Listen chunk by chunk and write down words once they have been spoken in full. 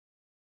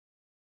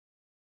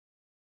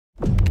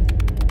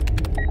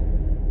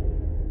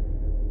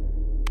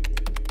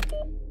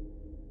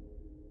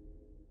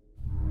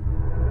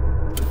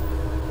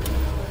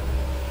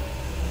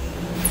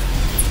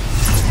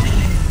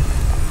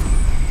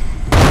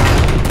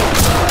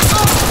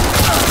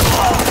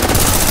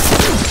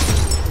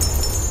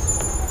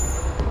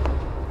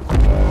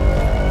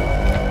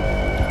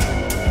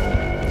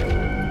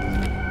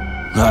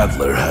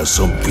Adler has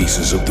some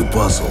pieces of the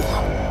puzzle,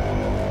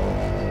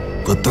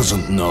 but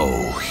doesn't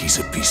know he's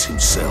a piece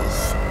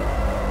himself.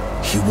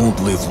 He won't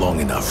live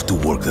long enough to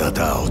work that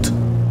out.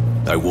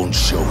 I won't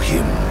show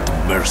him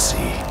the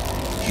mercy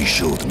he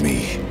showed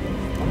me.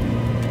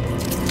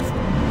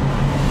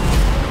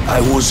 I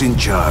was in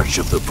charge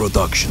of the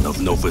production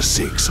of Nova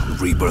 6 on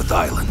Rebirth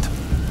Island.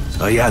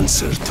 I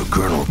answered to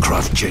Colonel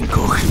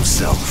Kravchenko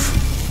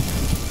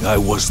himself. I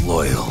was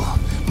loyal,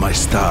 my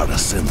star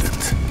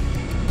ascendant,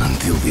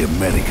 until the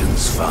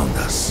Americans found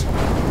us.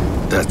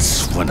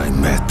 That's when I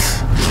met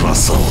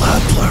Russell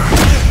Adler.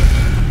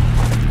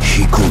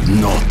 He could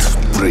not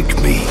break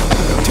me.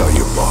 Tell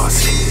your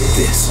boss,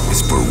 this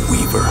is for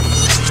Weaver.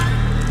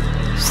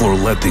 For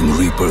letting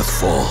Rebirth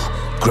fall,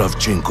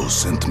 Kravchenko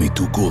sent me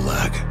to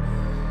Gulag,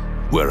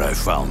 where I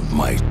found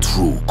my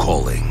true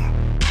calling.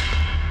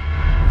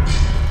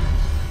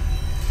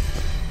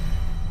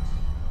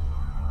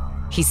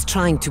 He's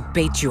trying to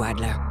bait you,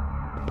 Adler.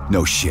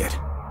 No shit.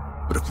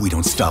 But if we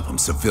don't stop him,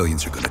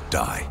 civilians are gonna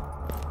die.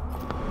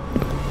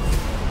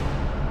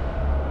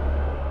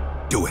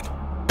 Do it.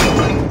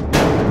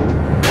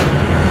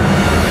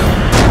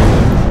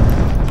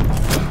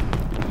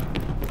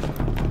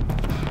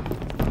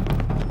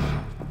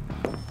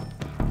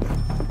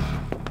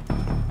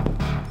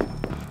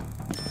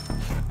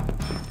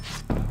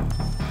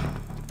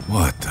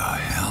 What the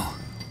hell?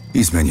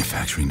 He's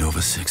manufacturing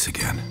Nova 6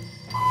 again.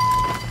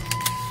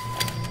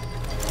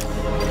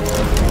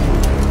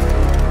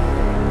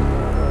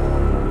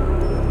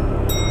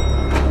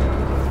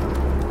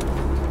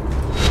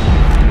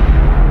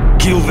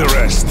 Kill the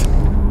rest.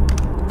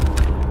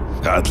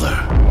 Adler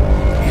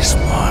is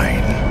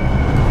mine.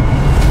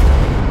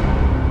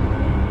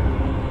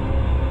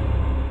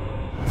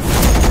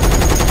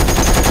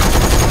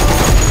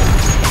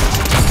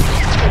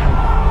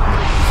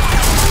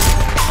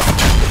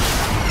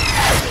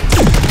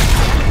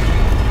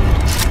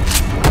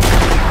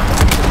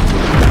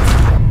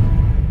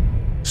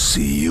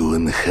 See you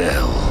in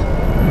hell.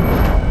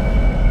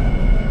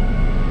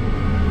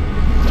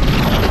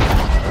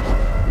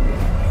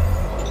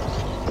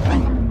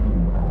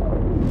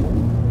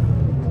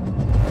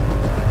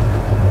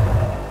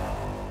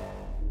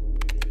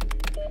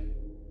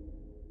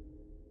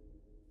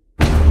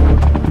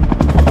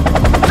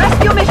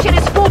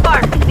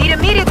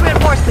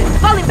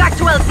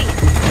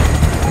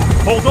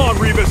 Hold on,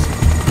 Revis.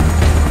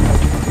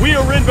 We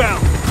are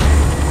inbound.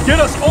 Get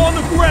us on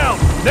the ground,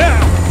 now!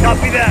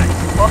 Copy that.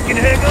 Fucking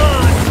hang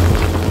on!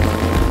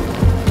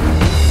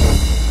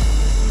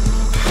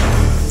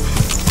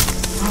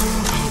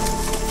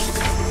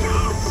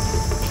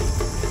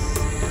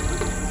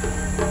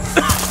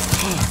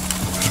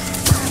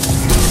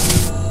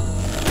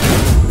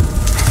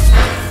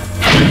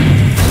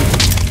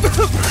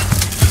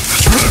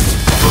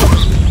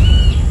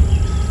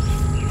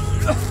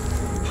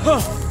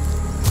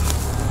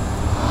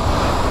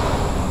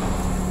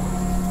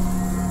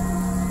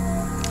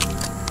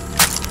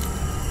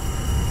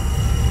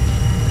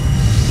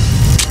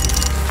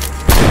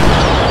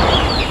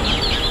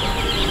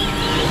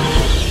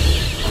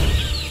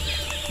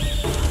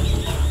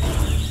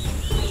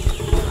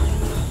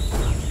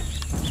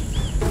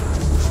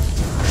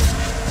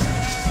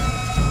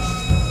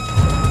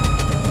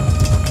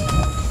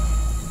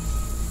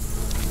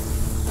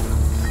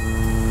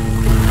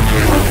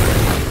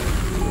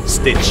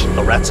 Stitch,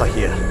 the rats are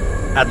here.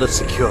 Adler's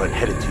secure and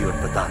headed to you in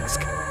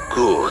Verdansk.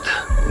 Good.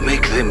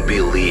 Make them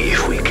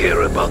believe we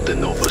care about the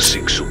Nova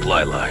 6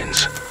 supply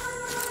lines.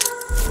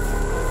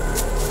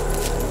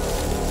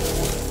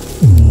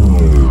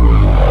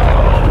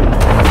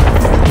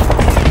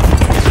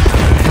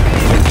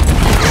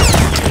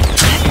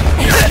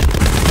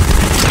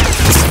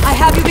 I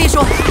have you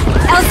visual.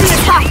 LZ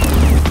is hot.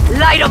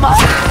 Light them up.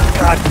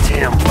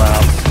 Goddamn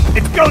loud.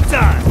 It's go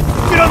time!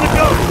 Get on the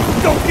go!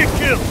 Don't get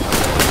killed!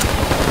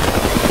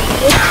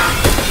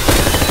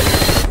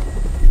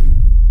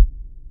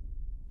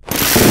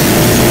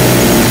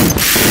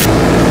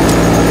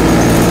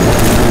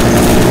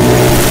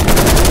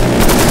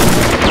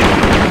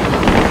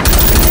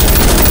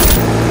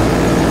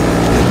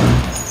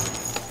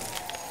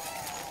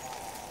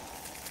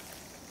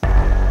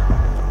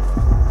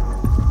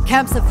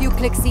 Camp's a few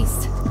clicks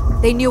east.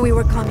 They knew we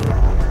were coming.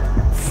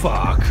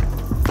 Fuck.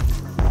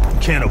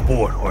 Can't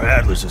abort, or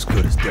Adler's as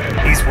good as dead.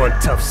 He's one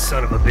tough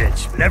son of a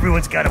bitch, but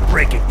everyone's got a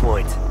breaking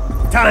point.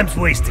 Time's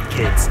wasted,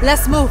 kids.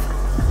 Let's move.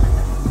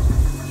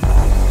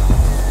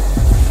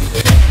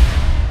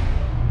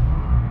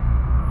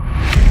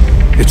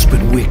 It's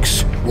been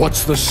weeks.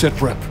 What's the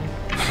sitrep?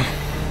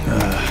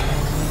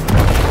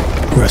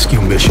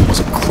 Rescue mission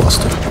was a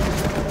cluster.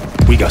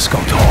 We got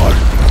skunked hard.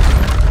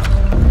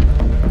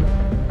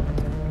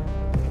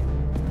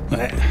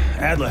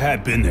 Adler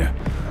had been there.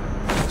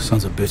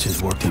 Sons of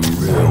bitches worked him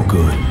real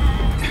good.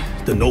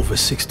 The Nova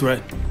 6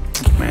 threat,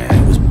 man,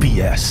 it was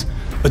BS.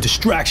 A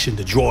distraction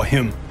to draw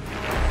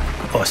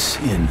us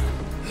in.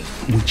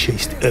 We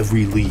chased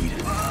every lead.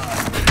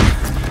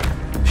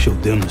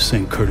 Showed them the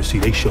same courtesy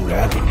they showed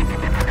Adler.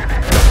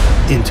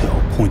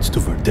 Intel points to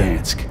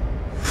Verdansk.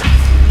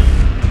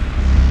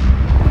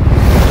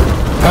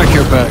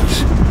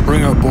 bags.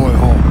 Bring our boy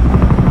home.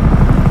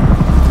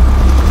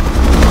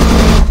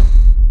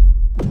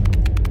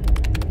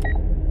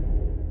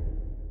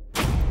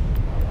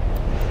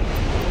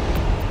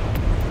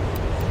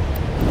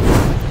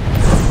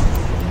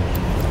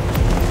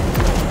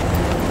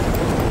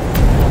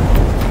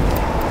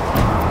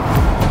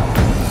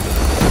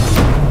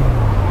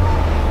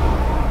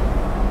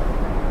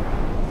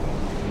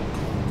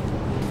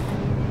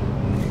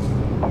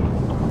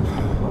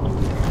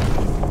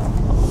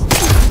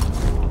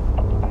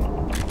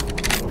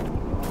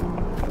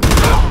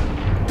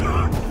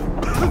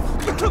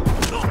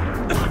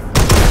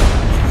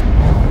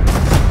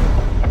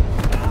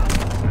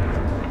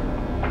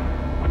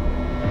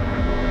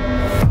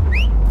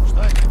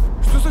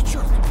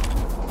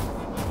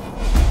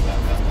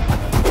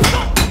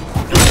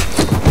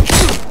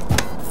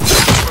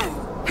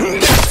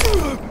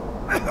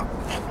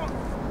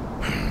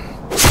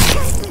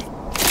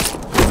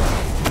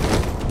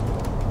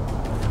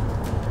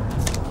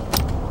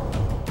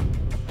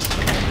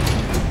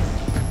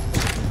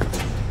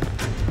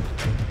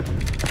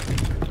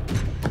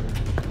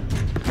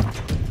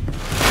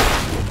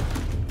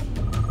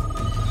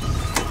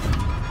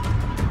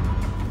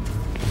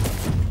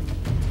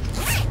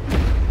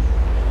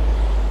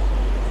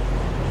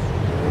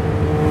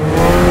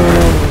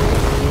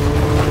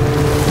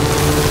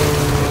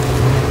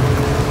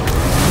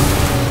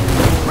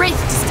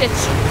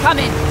 Come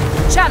in.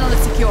 Channel is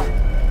secure.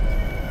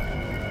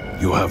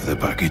 You have the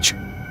package.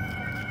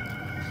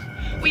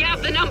 We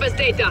have the numbers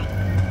data.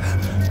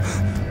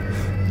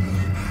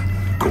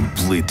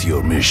 Complete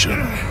your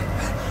mission.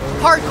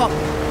 Hard copy.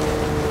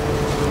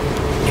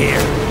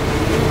 Here.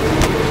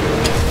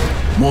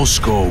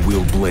 Moscow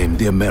will blame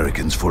the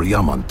Americans for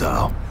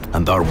Yamantau,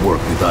 and our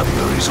work with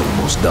Adler is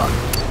almost done.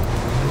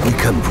 We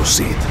can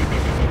proceed.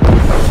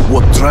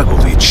 What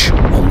Dragovich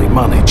only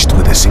managed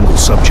with a single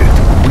subject,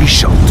 we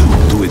shall do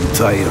to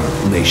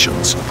entire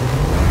nations.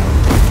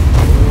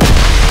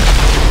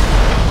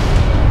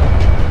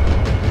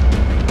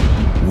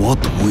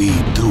 What we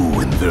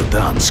do in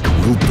Verdansk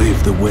will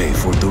pave the way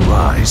for the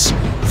rise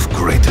of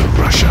Greater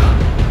Russia.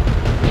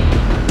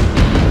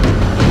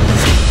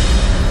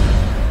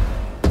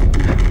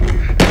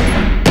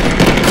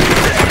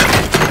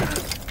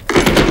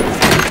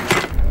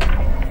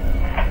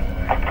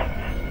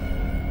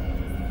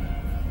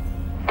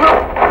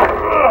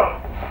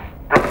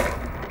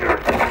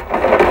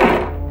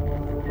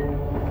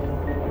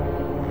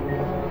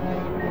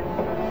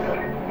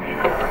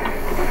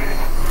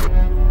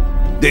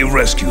 They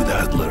rescued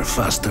Adler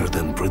faster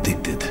than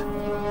predicted.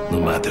 No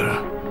matter,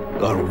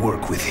 our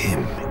work with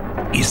him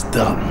is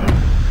done.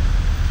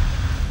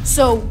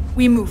 So,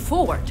 we move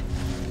forward.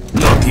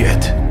 Not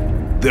yet.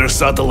 Their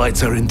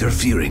satellites are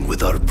interfering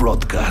with our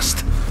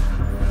broadcast.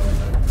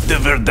 The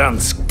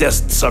Verdansk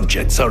test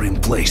subjects are in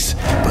place,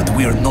 but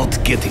we're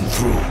not getting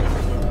through.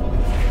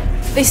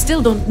 They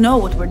still don't know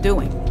what we're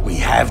doing. We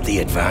have the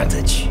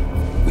advantage.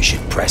 We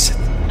should press it.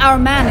 Our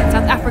man in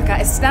South Africa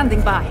is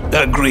standing by.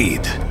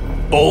 Agreed.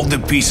 All the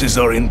pieces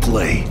are in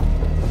play.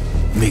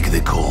 Make the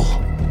call.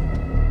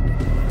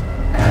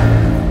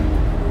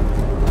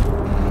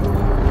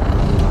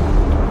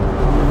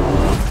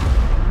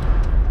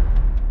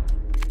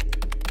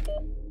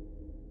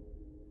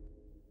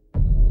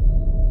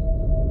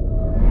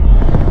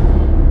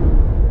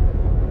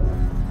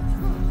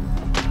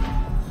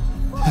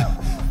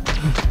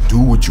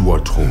 Do what you are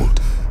told,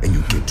 and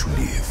you get to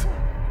live.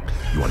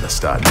 You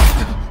understand?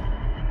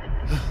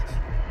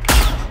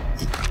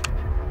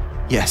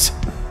 Yes.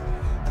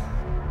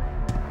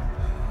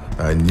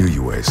 I knew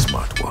you were a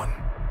smart one.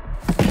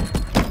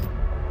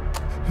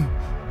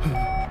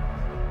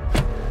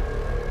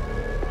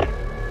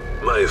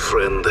 My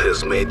friend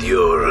has made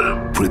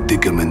your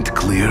predicament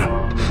clear.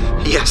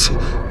 Yes.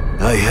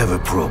 I have a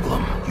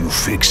problem. You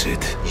fix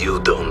it.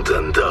 You don't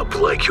end up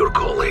like your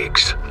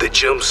colleagues. The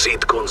jump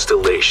seat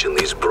constellation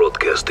is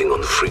broadcasting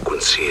on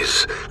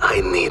frequencies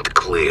I need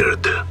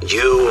cleared.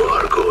 You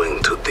are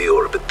going to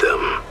deorbit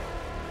them.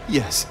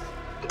 Yes.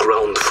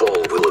 Ground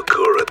fall will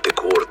occur at the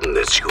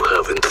coordinates you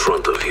have in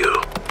front of you.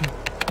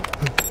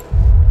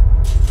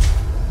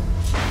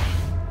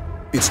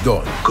 It's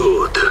done.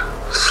 Good.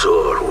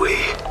 So are we.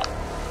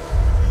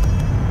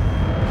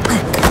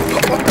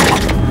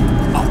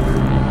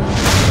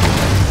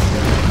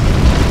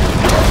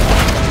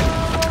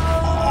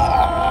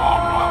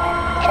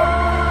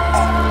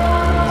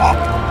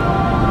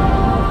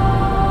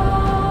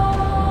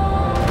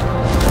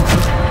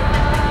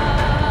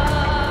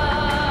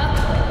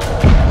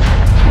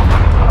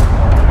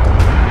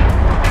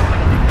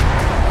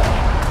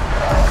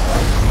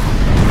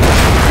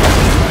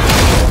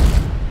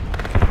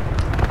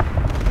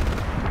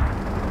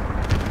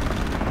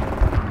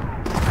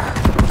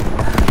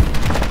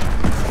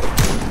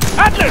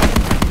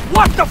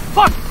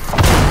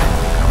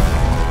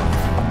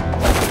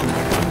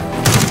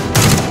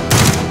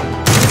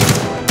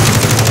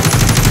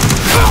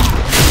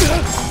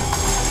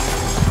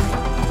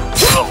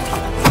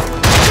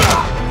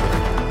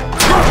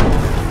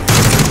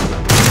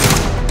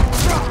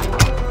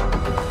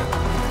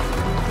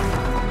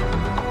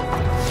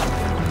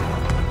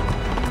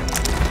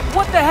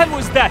 the hell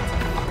was that?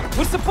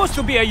 We're supposed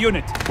to be a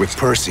unit. With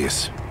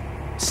Perseus,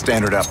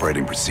 standard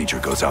operating procedure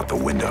goes out the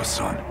window,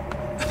 son.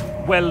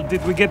 Well,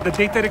 did we get the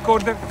data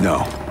recorder? No.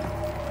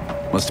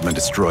 Must have been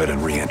destroyed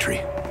on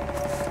re-entry.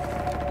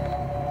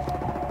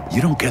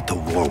 You don't get the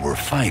war we're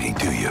fighting,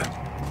 do you?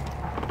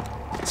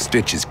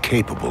 Stitch is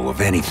capable of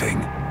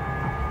anything.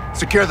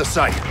 Secure the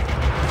site.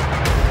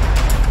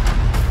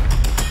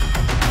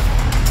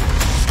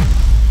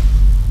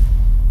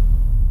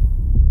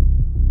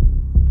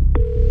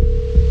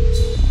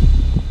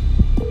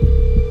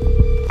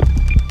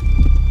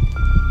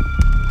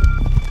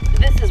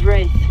 This is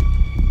Wraith.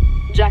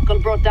 Jackal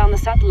brought down the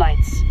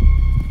satellites.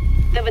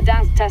 The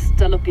Verdansk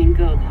tests are looking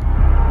good.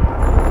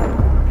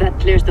 That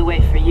clears the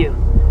way for you.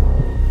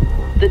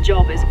 The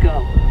job is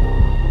go.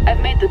 I've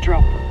made the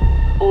drop.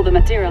 All the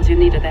materials you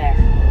need are there.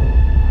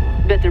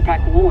 Better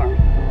pack warm.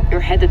 You're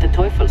headed to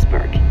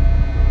Teufelsberg.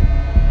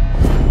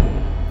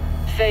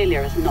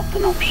 Failure is not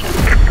an option.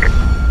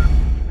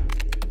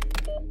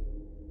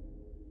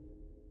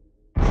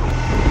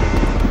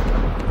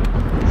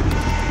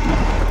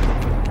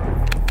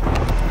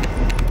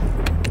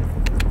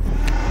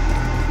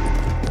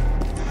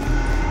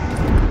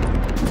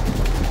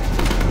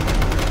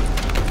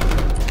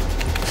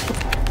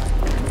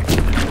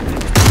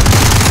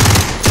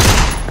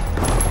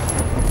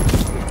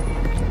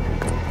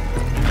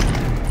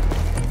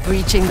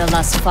 Breaching the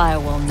last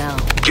firewall now.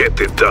 Get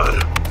it done.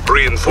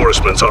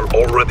 Reinforcements are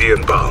already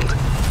inbound.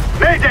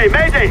 Mayday!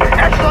 Mayday!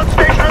 Echelon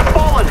station has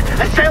fallen!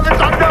 Assailants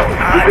unknown!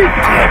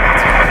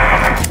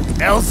 Damn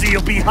it! Elsie,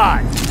 you'll be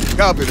hot!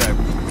 Copy that.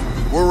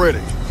 We're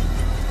ready.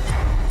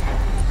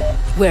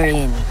 We're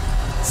in.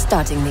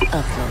 Starting the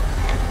upload.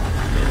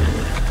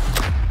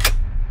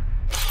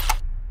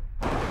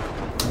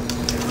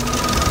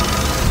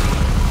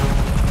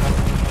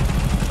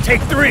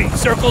 Take 3,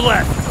 circle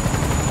left.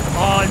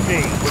 On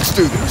me. Let's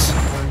do this.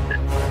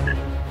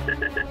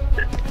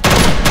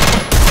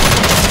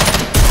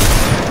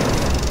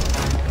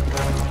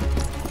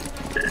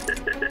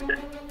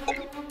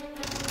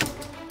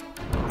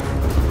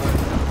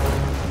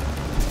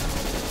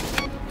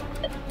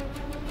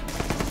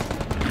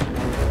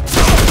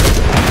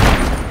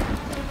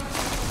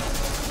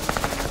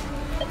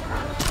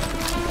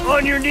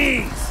 On your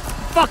knees!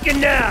 Fucking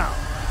now!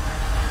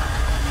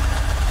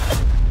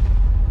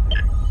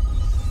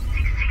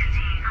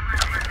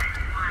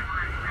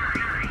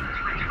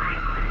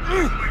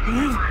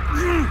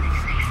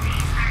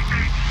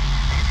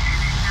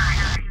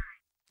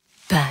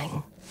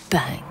 Bang,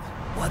 bang.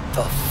 What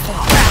the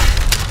fuck?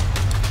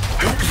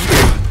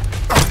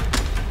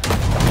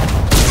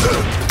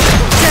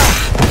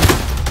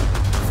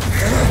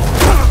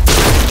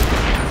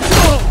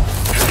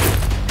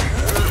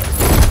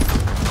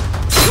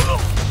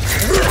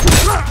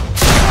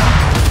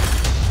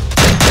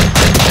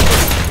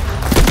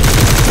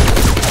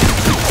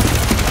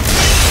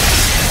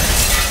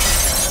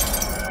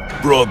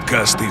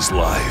 Broadcast is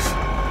live.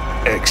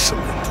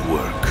 Excellent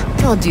work.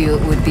 Told you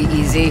it would be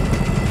easy.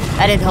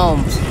 Headed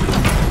home.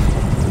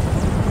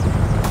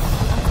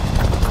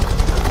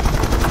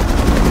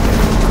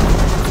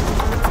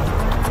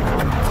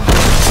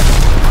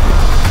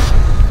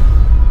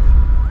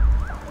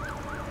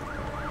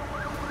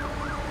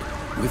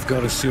 We've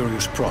got a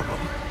serious problem.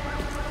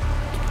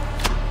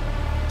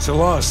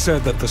 Salah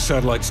said that the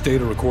satellite's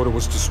data recorder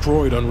was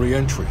destroyed on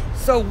re-entry.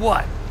 So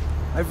what?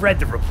 I've read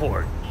the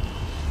report.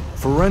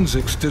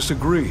 Forensics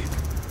disagree.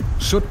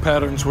 Soot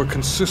patterns were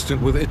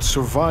consistent with it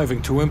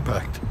surviving to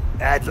impact.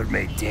 Adler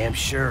made damn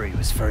sure he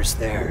was first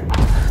there.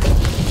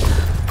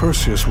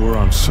 Perseus were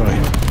on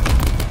site.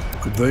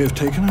 Could they have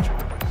taken it?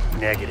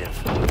 Negative.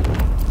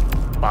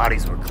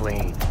 Bodies were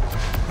clean.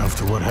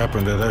 After what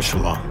happened at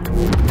Echelon.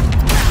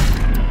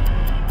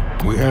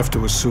 We have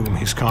to assume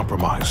he's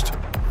compromised.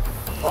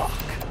 Fuck.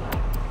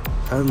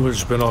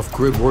 Adler's been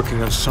off-grid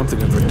working on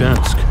something in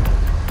Verdansk.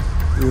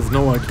 We have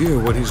no idea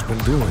what he's been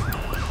doing.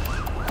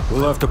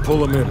 We'll have to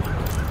pull him in.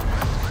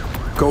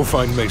 Go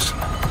find Mason.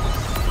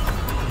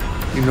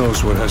 He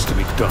knows what has to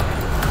be done.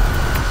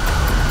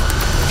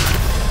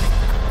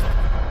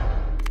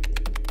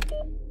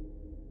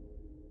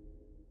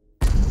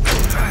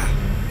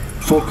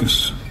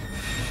 Focus.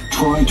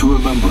 Try to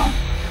remember.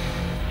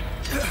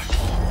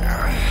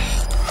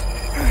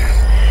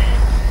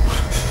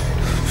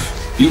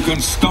 You can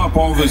stop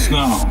all this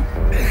now.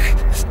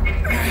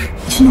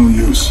 It's no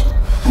use.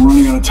 We're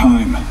running out of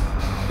time.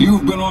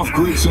 You've been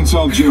off-grid since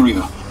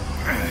Algeria.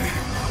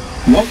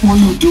 What were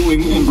you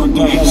doing in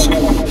Verdansk?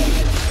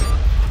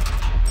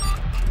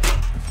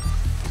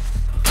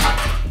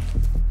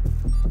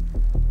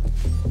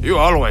 You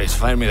always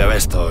find me the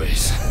best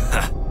toys.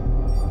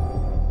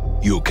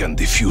 You can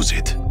defuse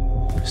it.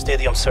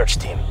 Stadium search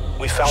team.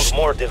 We found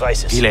more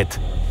devices. Kill it.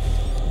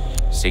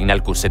 Signal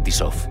could set this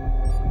off.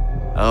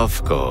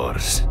 Of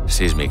course.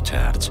 Seismic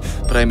charge.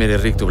 Primary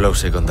rig to blow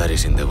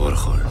secondaries in the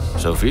borehole.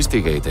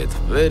 Sophisticated.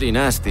 Very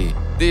nasty.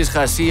 This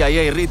has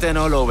CIA written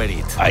all over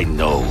it. I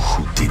know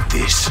who did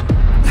this.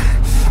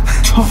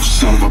 Tough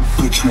son of a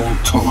bitch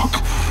won't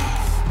talk.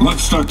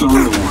 Let's start the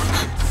real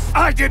work.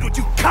 I did what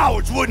you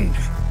cowards wouldn't.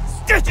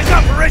 Stitch's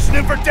operation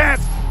in Verdansk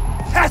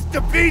has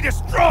to be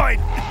destroyed!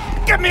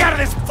 Get me out of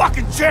this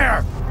fucking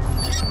chair!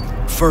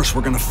 First,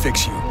 we're gonna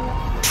fix you.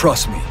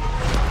 Trust me.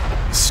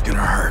 This is gonna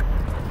hurt.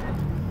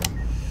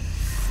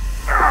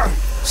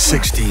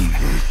 16,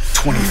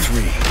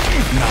 23, 9,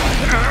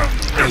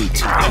 8,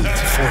 14, 13,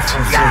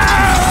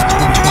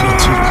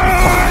 22,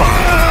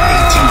 5,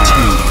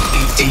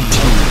 18,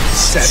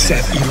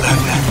 7,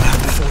 11,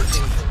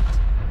 14.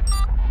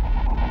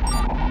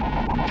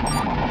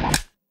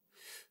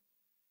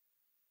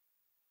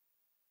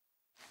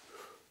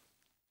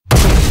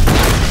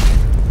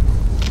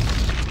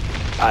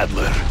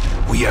 Adler,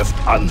 we have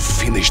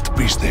unfinished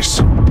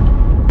business.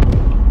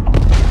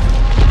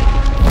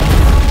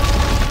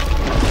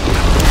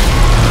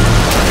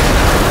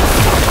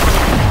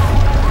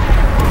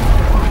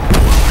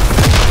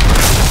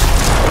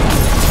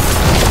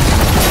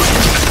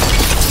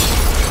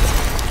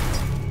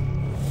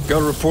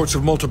 Got reports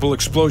of multiple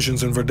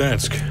explosions in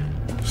Verdansk.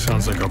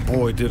 Sounds like our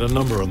boy did a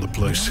number on the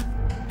place.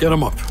 Get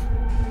him up.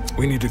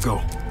 We need to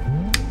go.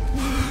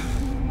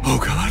 Oh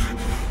God,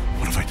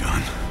 what have I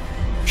done?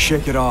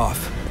 Shake it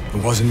off.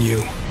 It wasn't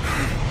you.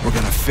 We're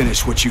gonna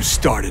finish what you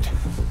started.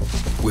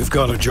 We've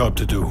got a job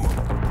to do.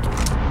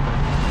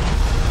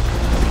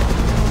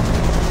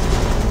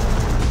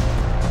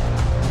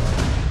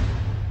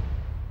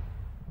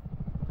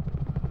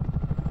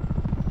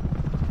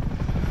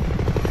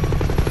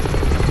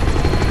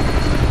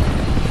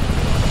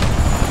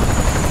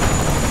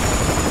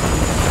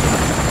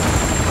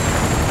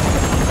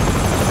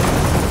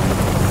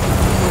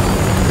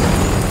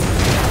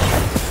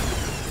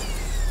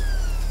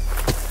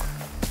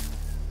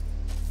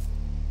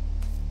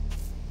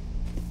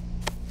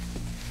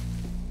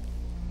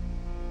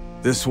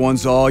 This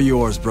one's all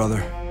yours,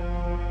 brother.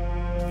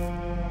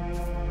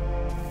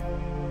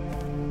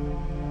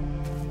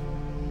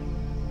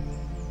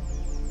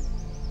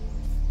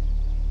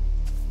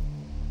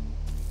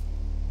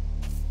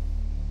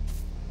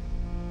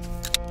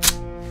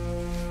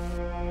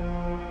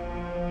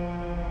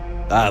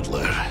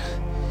 Adler,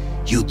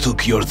 you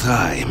took your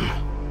time.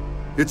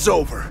 It's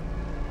over.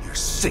 Your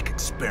sick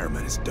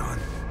experiment is done.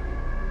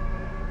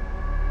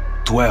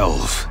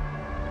 12,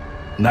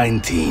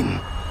 19,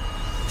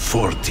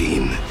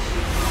 14.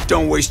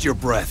 Don't waste your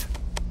breath.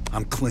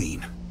 I'm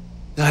clean.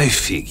 I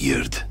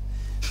figured.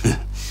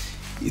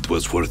 It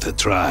was worth a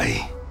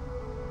try.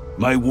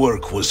 My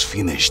work was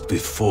finished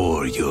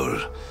before your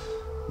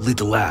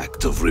little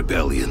act of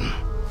rebellion.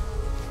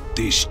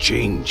 This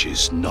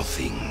changes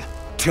nothing.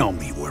 Tell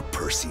me where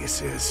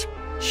Perseus is.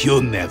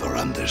 You never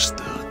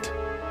understood.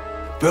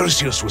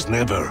 Perseus was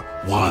never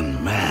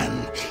one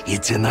man.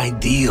 It's an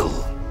ideal.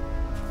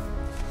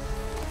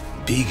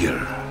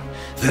 Bigger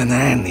than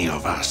any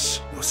of us.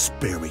 Now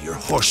spare me your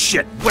horse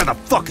shit. Where the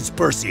fuck is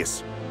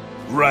Perseus?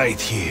 Right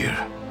here.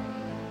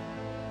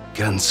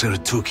 Cancer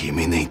took him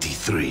in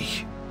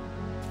 '83.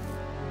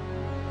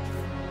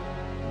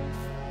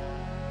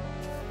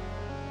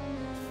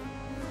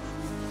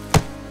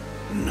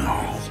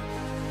 No.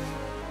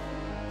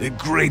 A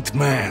great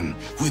man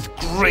with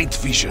great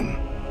vision.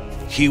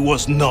 He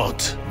was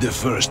not the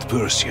first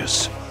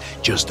Perseus,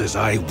 just as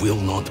I will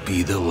not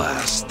be the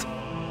last.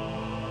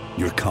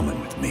 You're coming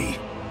with me.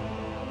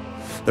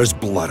 There's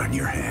blood on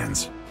your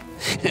hands.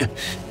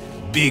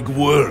 Big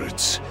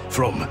words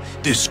from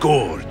the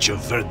Scourge of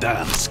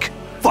Verdansk.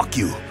 Fuck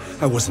you!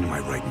 I wasn't in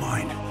my right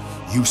mind.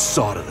 You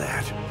saw to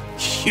that.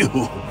 You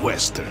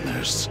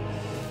Westerners.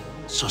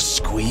 So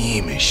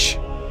squeamish.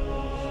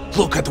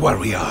 Look at where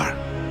we are.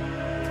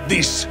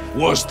 This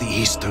was the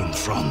Eastern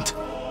Front.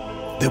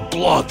 The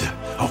blood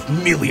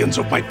of millions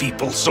of my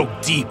people so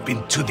deep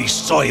into this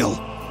soil.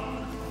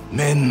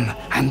 Men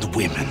and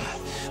women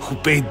who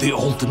paid the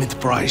ultimate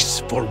price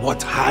for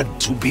what had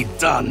to be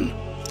done.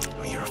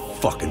 You're a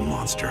fucking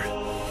monster.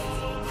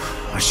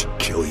 I should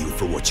kill you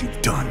for what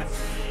you've done.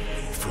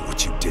 For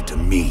what you did to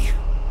me.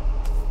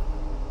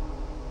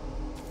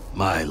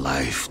 My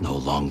life no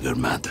longer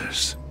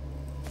matters.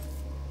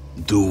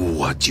 Do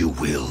what you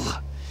will.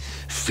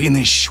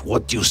 Finish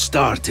what you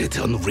started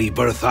on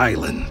Rebirth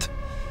Island.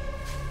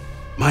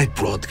 My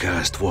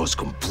broadcast was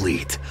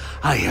complete.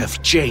 I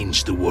have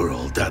changed the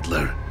world,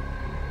 Adler.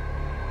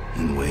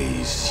 In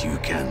ways you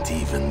can't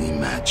even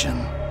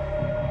imagine.